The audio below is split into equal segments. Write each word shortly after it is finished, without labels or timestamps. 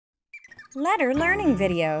letter learning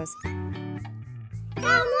videos.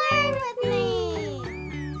 Come learn with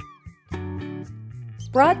me!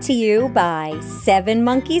 Brought to you by 7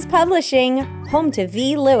 Monkeys Publishing, home to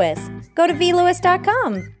V. Lewis. Go to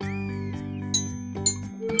vlewis.com.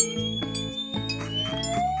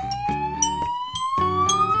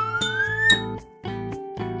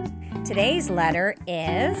 Today's letter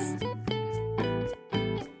is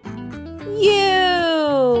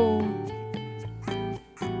U.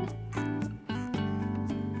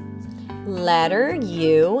 Letter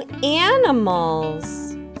U,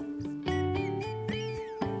 animals.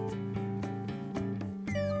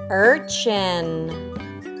 Urchin.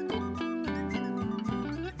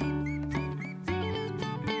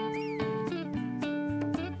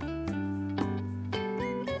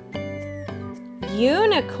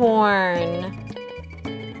 Unicorn.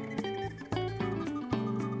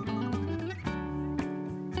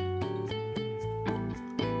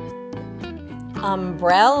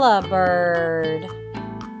 Umbrella bird.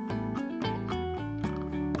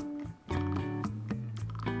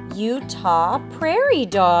 Utah prairie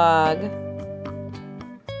dog.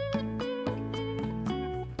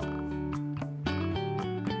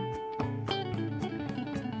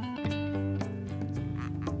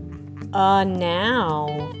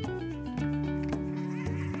 Now.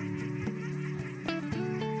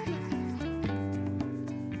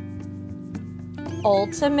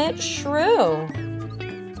 Ultimate shrew.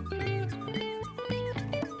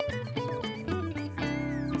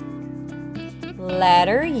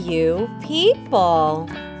 Letter U, people.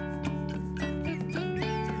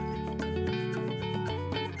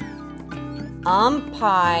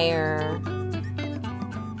 Umpire.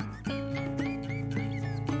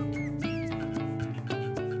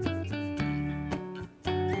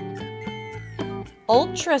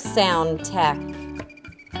 Ultrasound tech.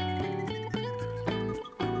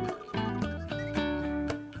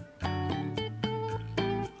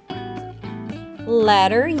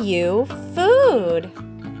 Letter U, food.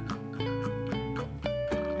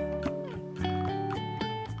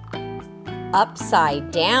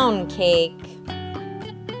 Upside down cake.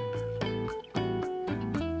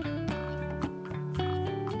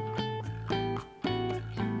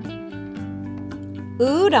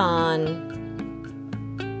 Udon.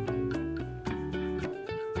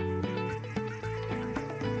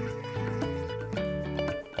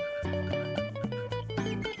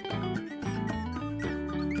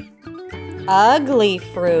 Ugly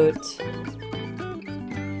fruit.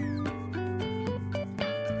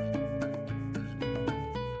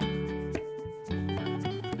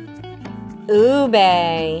 Ube.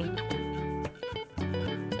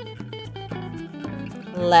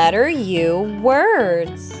 Letter U,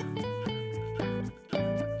 words.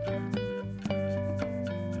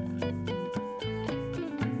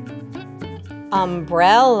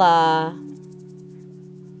 Umbrella.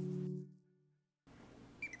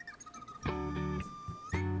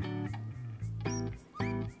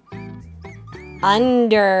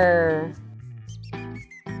 Under.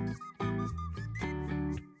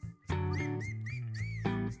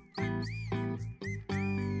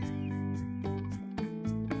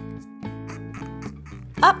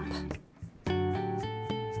 Up.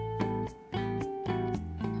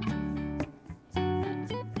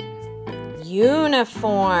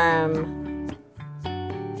 Uniform.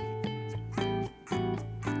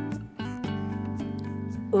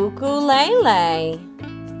 Ukulele.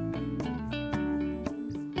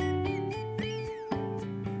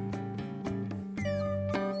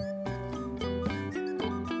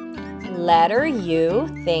 Letter U,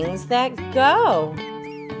 things that go.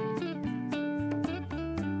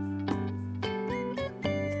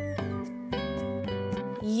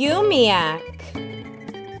 Umiac.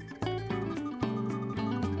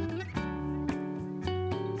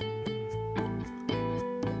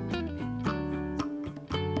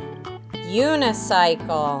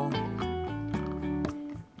 Unicycle.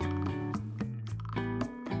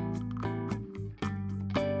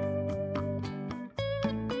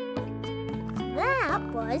 That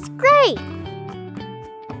was great!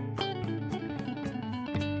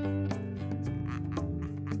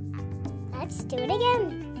 Let's do it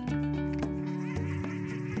again.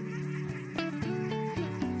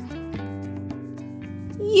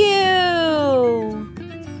 U.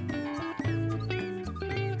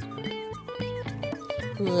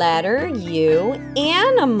 Letter U,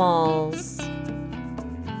 animals.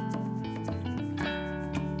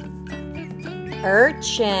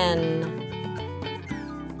 Urchin.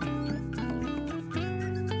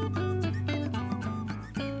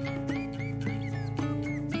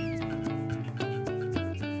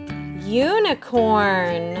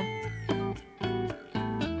 Unicorn.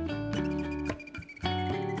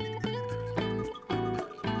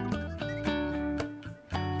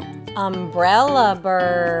 Umbrella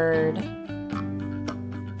bird.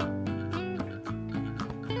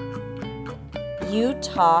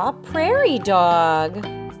 Utah prairie dog.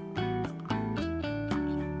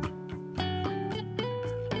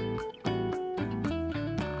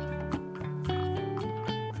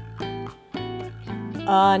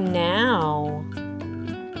 Now.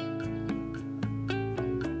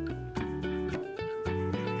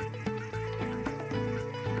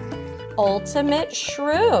 Ultimate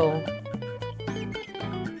shrew.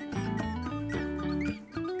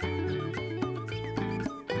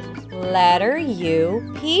 Letter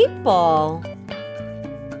U, people.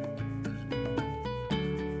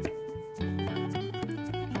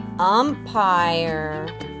 Umpire.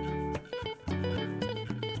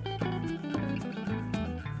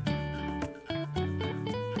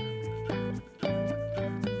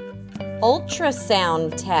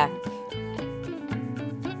 Ultrasound tech.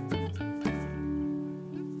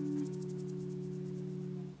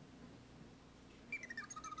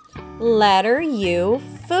 Letter U,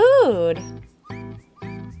 food.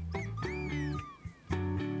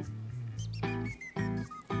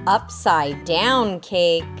 Upside down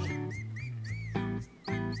cake.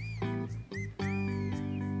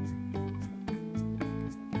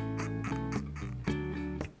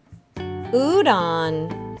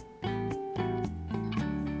 Udon.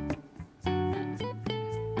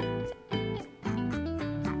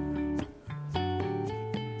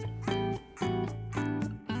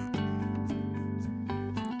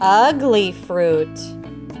 Ugly fruit.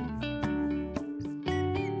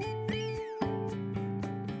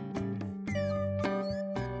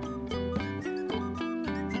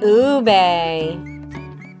 Ube.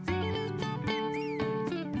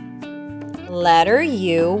 Letter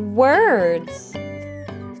U, words.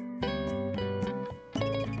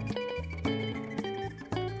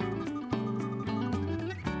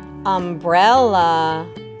 Umbrella.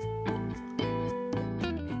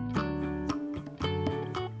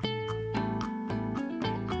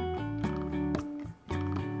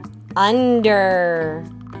 Under.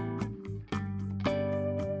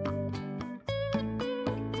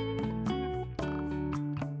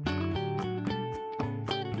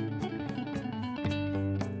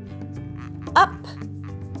 Up.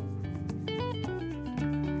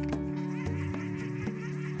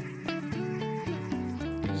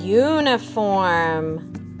 Uniform.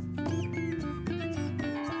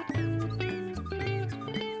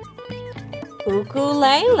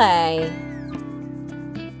 Ukulele.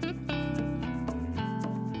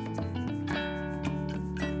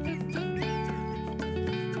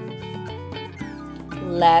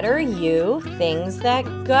 Letter U, things that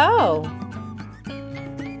go.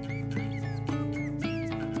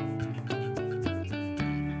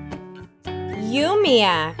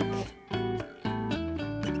 Umiac.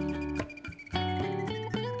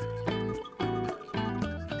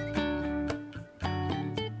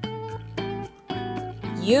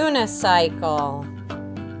 Unicycle.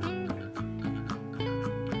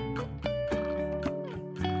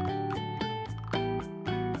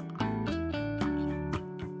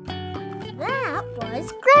 That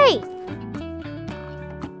was great.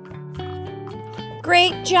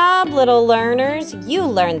 Great job, little learners. You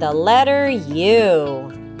learned the letter U.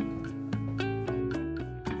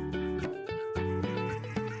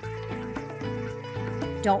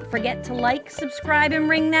 Don't forget to like, subscribe, and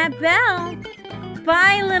ring that bell.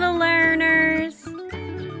 Bye, little learners.